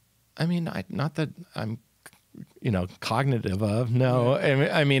 not that I'm, cognitive of. No,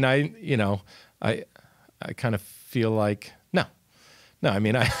 I mean, I kind of feel like no. I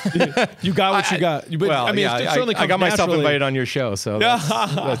mean, you got what you got. Well, I mean, yeah, it certainly I got myself naturally. invited on your show, so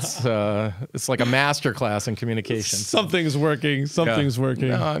that's it's like a master class in communication. Something's working. Something's working.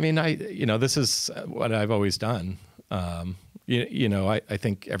 No, I mean, this is what I've always done. I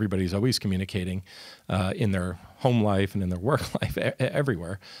think everybody's always communicating in their home life and in their work life,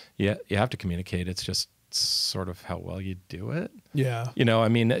 everywhere. You have to communicate. It's just sort of how well you do it. Yeah. I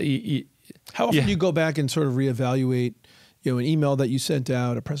mean, how often do you go back and sort of reevaluate, an email that you sent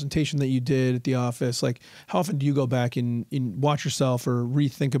out, a presentation that you did at the office? Like, how often do you go back and watch yourself or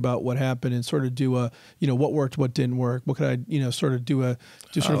rethink about what happened and sort of do a, what worked, what didn't work? What could I, sort of do like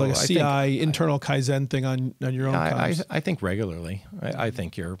a CI, internal Kaizen thing on your own? I think regularly. I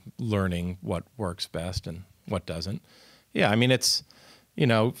think you're learning what works best and what doesn't. Yeah, I mean, it's,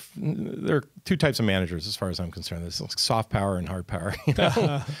 there are two types of managers as far as I'm concerned. There's like soft power and hard power.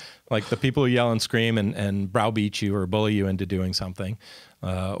 Like the people who yell and scream and browbeat you or bully you into doing something,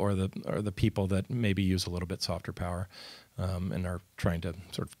 or the people that maybe use a little bit softer power and are trying to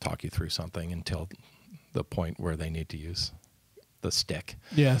sort of talk you through something until the point where they need to use the stick.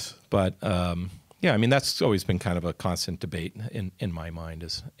 Yes. But yeah, I mean, that's always been kind of a constant debate in my mind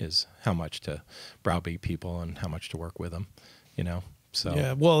is how much to browbeat people and how much to work with them, So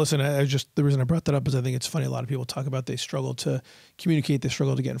yeah, well, listen, the reason I brought that up is I think it's funny. A lot of people talk about they struggle to communicate, they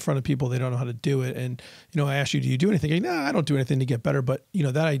struggle to get in front of people, they don't know how to do it. And I asked you, do you do anything? You're like, nah, I don't do anything to get better. But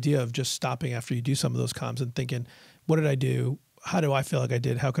that idea of just stopping after you do some of those comms and thinking, what did I do? How do I feel like I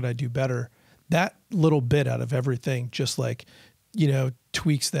did? How could I do better? That little bit out of everything, just like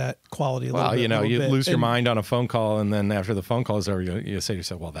tweaks that quality a little bit. Well, you lose your mind on a phone call, and then after the phone call is over, you say to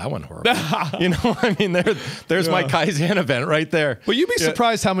yourself, well, that went horrible. I mean, there's my Kaizen event right there. But you'd be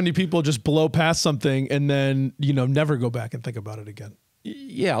surprised how many people just blow past something and then, never go back and think about it again.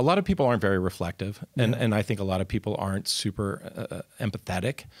 Yeah, a lot of people aren't very reflective, and I think a lot of people aren't super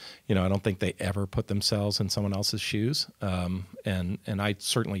empathetic. I don't think they ever put themselves in someone else's shoes, and I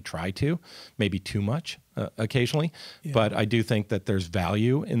certainly try to, maybe too much occasionally, but I do think that there's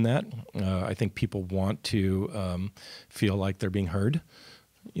value in that. I think people want to feel like they're being heard,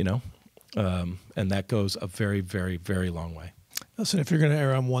 and that goes a very, very, very long way. Listen, if you're going to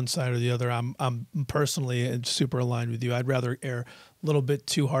err on one side or the other, I'm personally super aligned with you. I'd rather err a little bit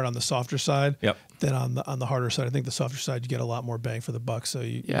too hard on the softer side than on the harder side. I think the softer side, you get a lot more bang for the buck. So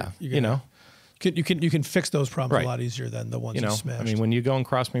you can fix those problems a lot easier than the ones you smashed. I mean, when you go and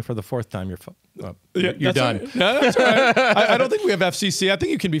cross me for the fourth time, you're done. Right. Yeah, that's all right. I don't think we have FCC. I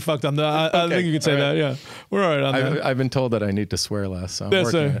think you can be fucked on the. I think you can say that. Yeah, we're all right on that. I've been told that I need to swear less. So I'm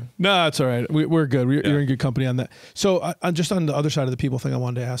working on it. No, that's all right. We're good. You're in good company on that. So just on the other side of the people thing I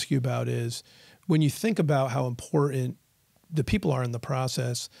wanted to ask you about is when you think about how important the people are in the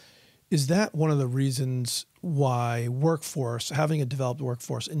process, is that one of the reasons why having a developed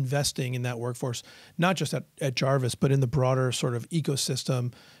workforce, investing in that workforce, not just at Jarvis, but in the broader sort of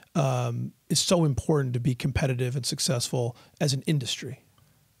ecosystem, is so important to be competitive and successful as an industry?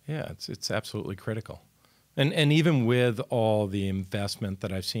 Yeah, it's absolutely critical. And even with all the investment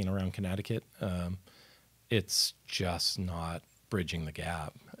that I've seen around Connecticut, it's just not bridging the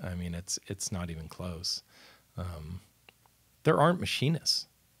gap. I mean, it's not even close. There aren't machinists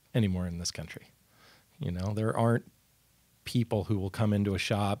anymore in this country. There aren't people who will come into a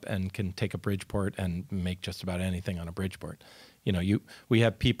shop and can take a Bridgeport and make just about anything on a Bridgeport. We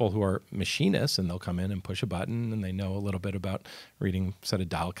have people who are machinists, and they'll come in and push a button, and they know a little bit about reading a set of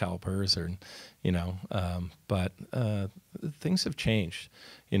dial calipers, or but things have changed.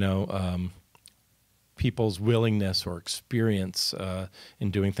 People's willingness or experience in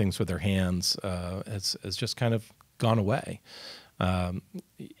doing things with their hands has just kind of gone away. I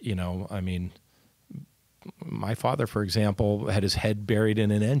mean, my father, for example, had his head buried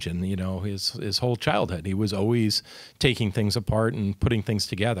in an engine, his whole childhood. He was always taking things apart and putting things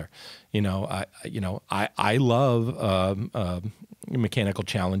together. I love mechanical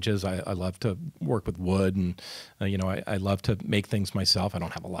challenges. I love to work with wood, and I love to make things myself. I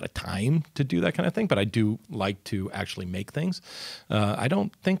don't have a lot of time to do that kind of thing, but I do like to actually make things. I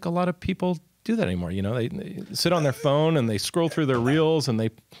don't think a lot of people do that anymore. They sit on their phone and they scroll through their reels, and they,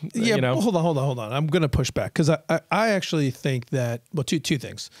 Hold on. I'm going to push back because I actually think that, well, two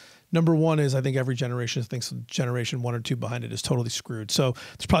things. Number one is I think every generation thinks generation one or two behind it is totally screwed. So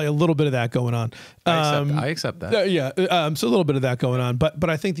there's probably a little bit of that going on. I accept that. So a little bit of that going on.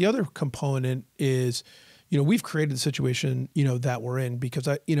 But I think the other component is, we've created the situation, that we're in because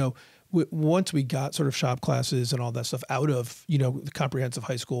once we got sort of shop classes and all that stuff out of, the comprehensive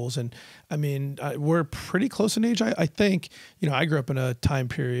high schools. And I mean, we're pretty close in age. I think, I grew up in a time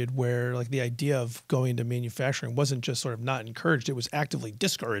period where like the idea of going into manufacturing wasn't just sort of not encouraged. It was actively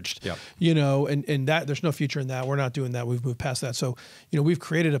discouraged, Yep. And that there's no future in that. We're not doing that. We've moved past that. So, we've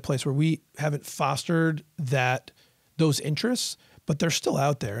created a place where we haven't fostered those interests, but they're still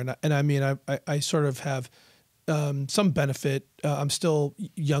out there. And I mean, I sort of have some benefit. I'm still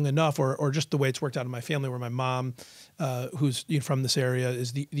young enough, or just the way it's worked out in my family, where my mom, who's from this area,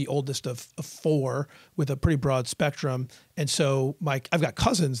 is the oldest of four with a pretty broad spectrum. And so I've got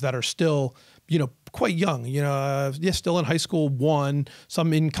cousins that are still, quite young, still in high school, one,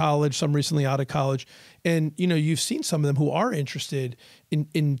 some in college, some recently out of college. And, you've seen some of them who are interested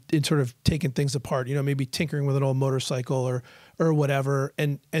in sort of taking things apart, maybe tinkering with an old motorcycle or whatever.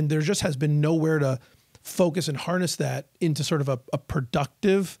 And there just has been nowhere to focus and harness that into sort of a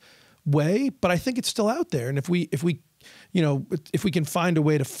productive way. But I think it's still out there. And if we can find a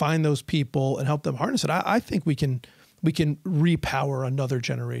way to find those people and help them harness it, I think we can repower another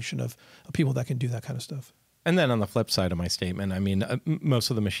generation of people that can do that kind of stuff. And then on the flip side of my statement, I mean, most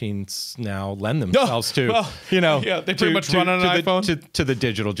of the machines now lend themselves to, they pretty much run on an iPhone to the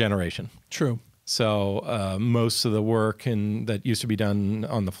digital generation. True. So most of the work that used to be done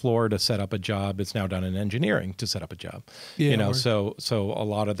on the floor to set up a job is now done in engineering to set up a job. Yeah, so a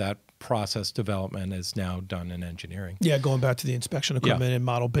lot of that process development is now done in engineering. Yeah, going back to the inspection equipment and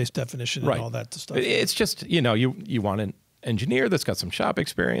model-based definition and all that stuff. It's just, you want an engineer that's got some shop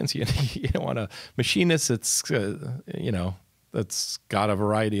experience. You don't want a machinist that's, that's got a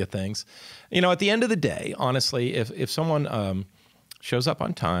variety of things. At the end of the day, honestly, if someone shows up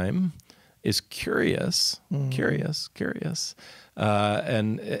on time, is curious, and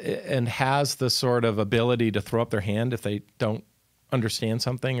has the sort of ability to throw up their hand if they don't understand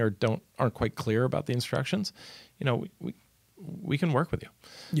something or aren't quite clear about the instructions, we can work with you.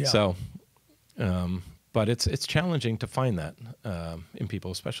 Yeah. So, but it's challenging to find that in people,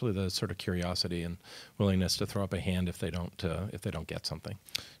 especially the sort of curiosity and willingness to throw up a hand if they don't get something.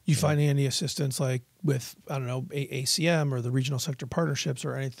 You finding any assistance like with, I don't know, ACM or the regional sector partnerships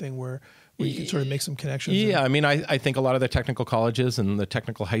or anything where you can sort of make some connections? Yeah, I mean, I think a lot of the technical colleges and the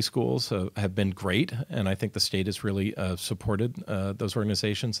technical high schools have been great, and I think the state has really supported those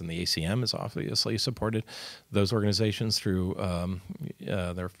organizations, and the ACM has obviously supported those organizations through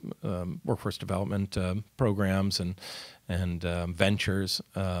their workforce development programs and ventures.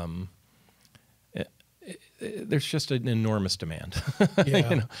 There's just an enormous demand.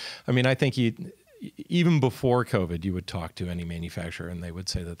 Yeah. I mean, I think even before COVID, you would talk to any manufacturer and they would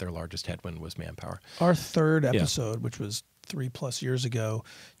say that their largest headwind was manpower. Our third episode, which was 3+ years ago,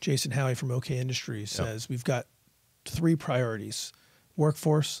 Jason Howie from OK Industries says we've got 3 priorities: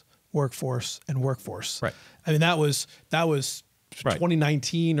 workforce, and workforce. Right. I mean, that was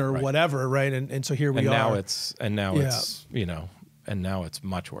 2019 or whatever, right? And so here we are. Now it's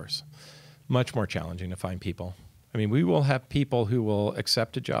much worse. Much more challenging to find people. I mean, we will have people who will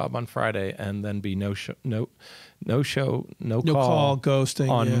accept a job on Friday and then be no call,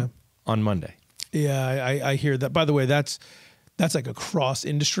 ghosting on Monday. Yeah, I hear that. By the way, that's like across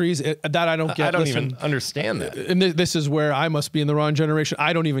industries. That I don't get. I don't even understand that. And this is where I must be in the wrong generation.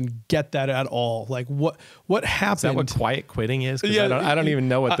 I don't even get that at all. Like what happened? Is that what quiet quitting is? Yeah, I don't even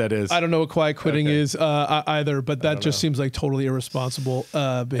know what that is. I don't know what quiet quitting is either. But that just seems like totally irresponsible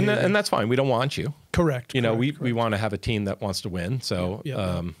behavior. And that's fine. We don't want you. Correct. We want to have a team that wants to win. So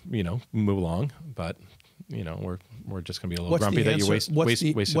move along. But we're just going to be a little grumpy that you wasted our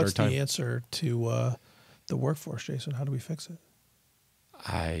time. What's the answer to the workforce, Jason? How do we fix it?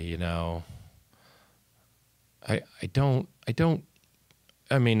 I don't.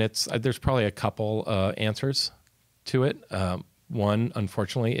 I mean, there's probably a couple answers to it. One,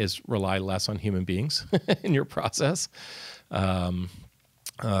 unfortunately, is rely less on human beings in your process.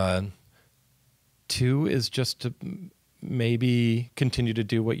 2 is just to maybe continue to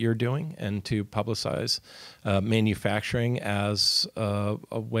do what you're doing and to publicize manufacturing as a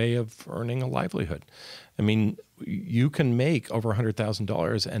way of earning a livelihood. I mean, you can make over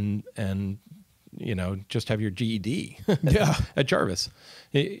 $100,000 and just have your GED at Jarvis.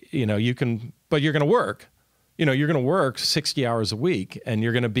 You can, but you're going to work. You're going to work 60 hours a week, and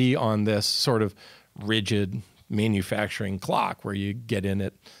you're going to be on this sort of rigid manufacturing clock where you get in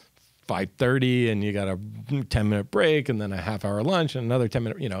at 5:30 and you got a 10-minute break and then a half-hour lunch and another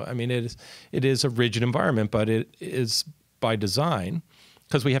 10-minute. I mean, it is a rigid environment, but it is by design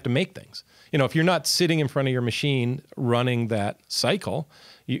because we have to make things. If you're not sitting in front of your machine running that cycle,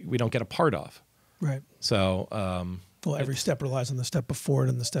 we don't get a part off. Right. So, well, every step relies on the step before it,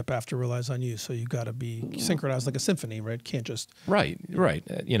 and the step after relies on you. So you got to be synchronized like a symphony, right? Can't just right.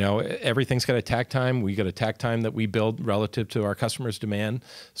 You know, everything's got a takt time. We got a takt time that we build relative to our customers' demand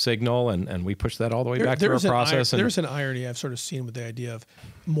signal, and we push that all the way back through our process. There's an irony I've sort of seen with the idea of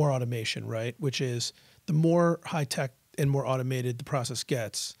more automation, right? Which is the more high tech and more automated the process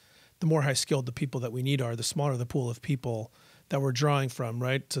gets, the more high skilled the people that we need are, the smaller the pool of people that we're drawing from,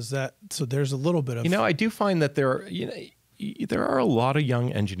 right? So there's a little bit of, you know, I do find that there are a lot of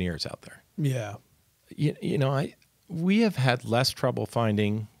young engineers out there. Yeah. You know, we have had less trouble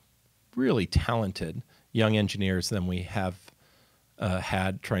finding really talented young engineers than we have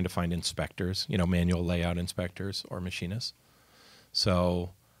had trying to find inspectors, you know, manual layout inspectors or machinists.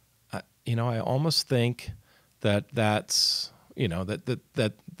 So, you know, I almost think that's, you know, that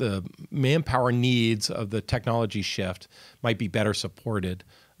the manpower needs of the technology shift might be better supported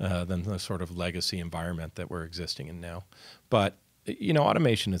than the sort of legacy environment that we're existing in now. But you know,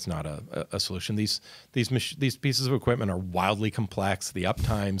 automation is not a solution. These pieces of equipment are wildly complex. The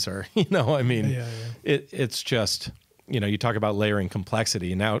uptimes are, you know, I mean, it's just, you know, you talk about layering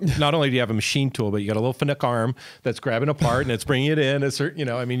complexity. Now, not only do you have a machine tool, but you got a little Finick arm that's grabbing a part and it's bringing it in. You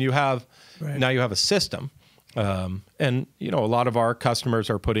know, I mean, you have now you have a system. And, you know, a lot of our customers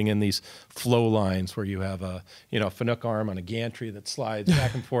are putting in these flow lines where you have a, you know, Finick arm on a gantry that slides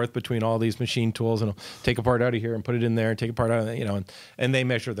back and forth between all these machine tools, and it'll take a part out of here and put it in there and take a part out of that, you know, and they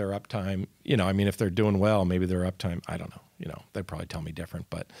measure their uptime. You know, I mean, if they're doing well, maybe their uptime, I don't know, you know, they'd probably tell me different,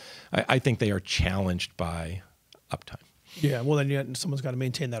 but I think they are challenged by uptime. Yeah, well, then someone's got to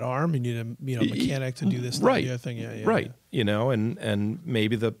maintain that arm. You need a, you know, mechanic to do this thing. Right. You know, and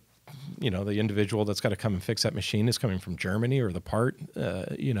maybe the individual that's got to come and fix that machine is coming from Germany or the part,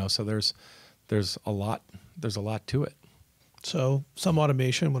 you know, so there's a lot to it. So some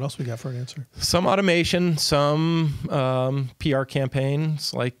automation. What else we got for an answer? Some automation, some PR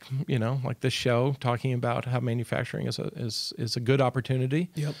campaigns, like, you know, like this show talking about how manufacturing is a good opportunity.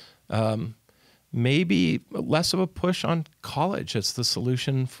 Yep. Maybe less of a push on college as the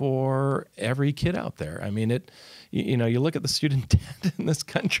solution for every kid out there. I mean, you know, you look at the student debt in this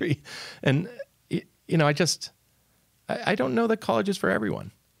country, and you know, I don't know that college is for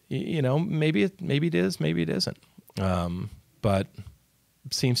everyone. You know, maybe it is, maybe it isn't. But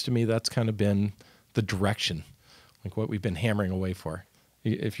it seems to me that's kind of been the direction, like what we've been hammering away for.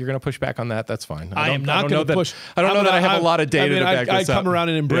 If you're going to push back on that, that's fine. I am not going to push. I don't know that I have a lot of data to back this up. I come around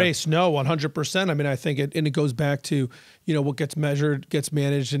and embrace. Yeah. No, 100%. I mean, I think it goes back to, you know, what gets measured, gets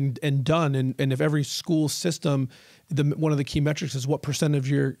managed, and done. And if every school system, one of the key metrics is what percent of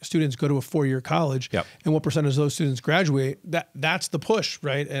your students go to a 4-year college, yep, and what percentage of those students graduate. That's the push,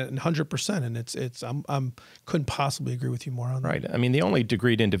 right? And 100%. And I'm couldn't possibly agree with you more on that. Right. I mean, the only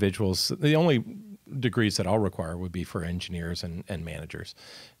degrees that I'll require would be for engineers and managers.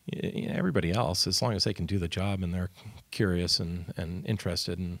 You know, everybody else, as long as they can do the job and they're curious and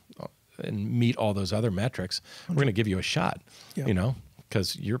interested and meet all those other metrics, we're going to give you a shot. Yep. You know,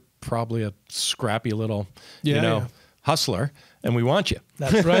 because you're probably a scrappy little, hustler, and we want you.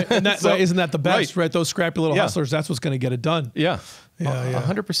 That's right. And isn't that the best, right? Those scrappy little hustlers, that's what's going to get it done. Yeah.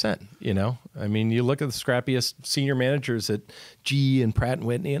 100%. You know, I mean, you look at the scrappiest senior managers at GE and Pratt &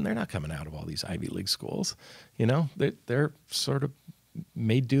 Whitney, and they're not coming out of all these Ivy League schools. You know, they're sort of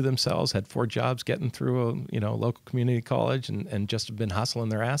made do themselves, had 4 jobs, getting through a local community college, and just have been hustling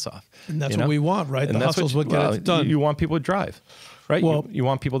their ass off. And that's what we want, right? And the hustle's what gets it done. You want people to drive, right? Well, you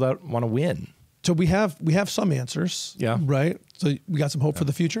want people that want to win. So we have some answers, right? So we got some hope for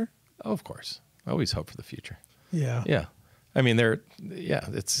the future? Oh, of course. Always hope for the future. Yeah. Yeah. I mean,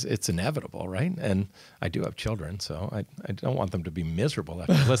 it's inevitable, right? And I do have children, so I don't want them to be miserable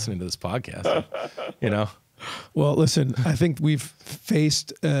after listening to this podcast, you know? Well, listen, I think we've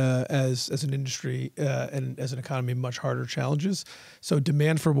faced, as an industry and as an economy, much harder challenges. So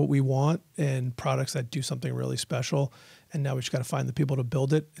demand for what we want and products that do something really special. And now we just got to find the people to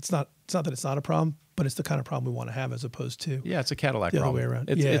build it. It's not that it's not a problem, but it's the kind of problem we want to have as opposed to it's a Cadillac the problem. Other way around.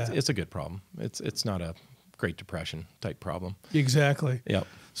 It's a good problem. It's not a Great Depression type problem. Exactly. Yep.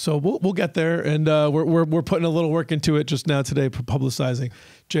 So we'll get there, and we're putting a little work into it just now today, publicizing.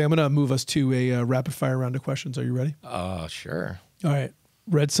 Jay, I'm going to move us to a rapid fire round of questions. Are you ready? Sure. All right.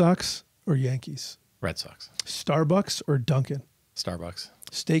 Red Sox or Yankees? Red Sox. Starbucks or Dunkin'? Starbucks.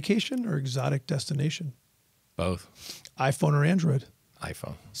 Staycation or exotic destination? Both. iPhone or Android?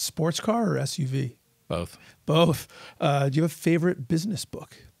 iPhone. Sports car or SUV? Both. Both. Do you have a favorite business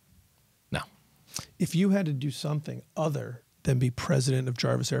book? No. If you had to do something other than be president of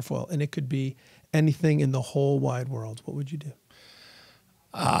Jarvis Airfoil, and it could be anything in the whole wide world, what would you do?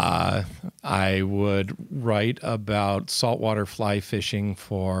 I would write about saltwater fly fishing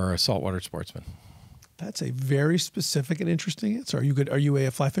for a saltwater sportsman. That's a very specific and interesting answer. Are you good? Are you a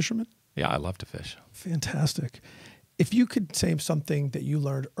fly fisherman? Yeah, I love to fish. Fantastic. If you could say something that you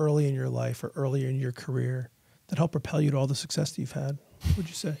learned early in your life or earlier in your career that helped propel you to all the success that you've had, what would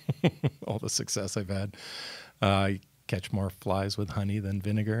you say? All the success I've had. I catch more flies with honey than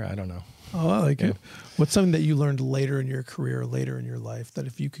vinegar. I don't know. Oh, I like it. What's something that you learned later in your career or later in your life that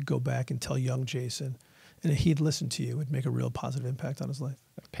if you could go back and tell young Jason and he'd listen to you, it'd make a real positive impact on his life?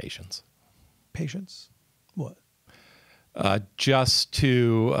 Patience. Patience? What? Just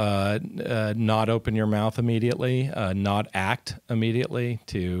to not open your mouth immediately, not act immediately,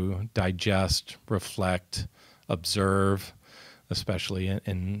 to digest, reflect, observe, especially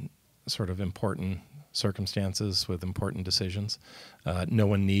in sort of important circumstances with important decisions. No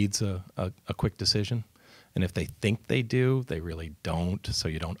one needs a quick decision. And if they think they do, they really don't. So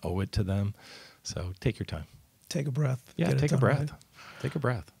you don't owe it to them. So take your time. Take a breath. Yeah, take a breath. Take a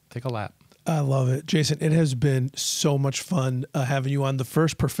breath. Take a lap. I love it. Jason, it has been so much fun having you on, the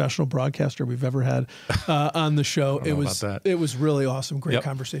first professional broadcaster we've ever had on the show. It was really awesome. Great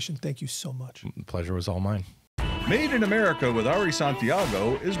conversation. Thank you so much. The pleasure was all mine. Made in America with Ari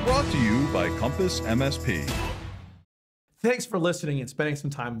Santiago is brought to you by CompassMSP. Thanks for listening and spending some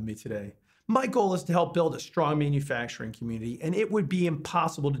time with me today. My goal is to help build a strong manufacturing community, and it would be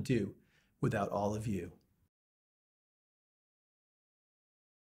impossible to do without all of you.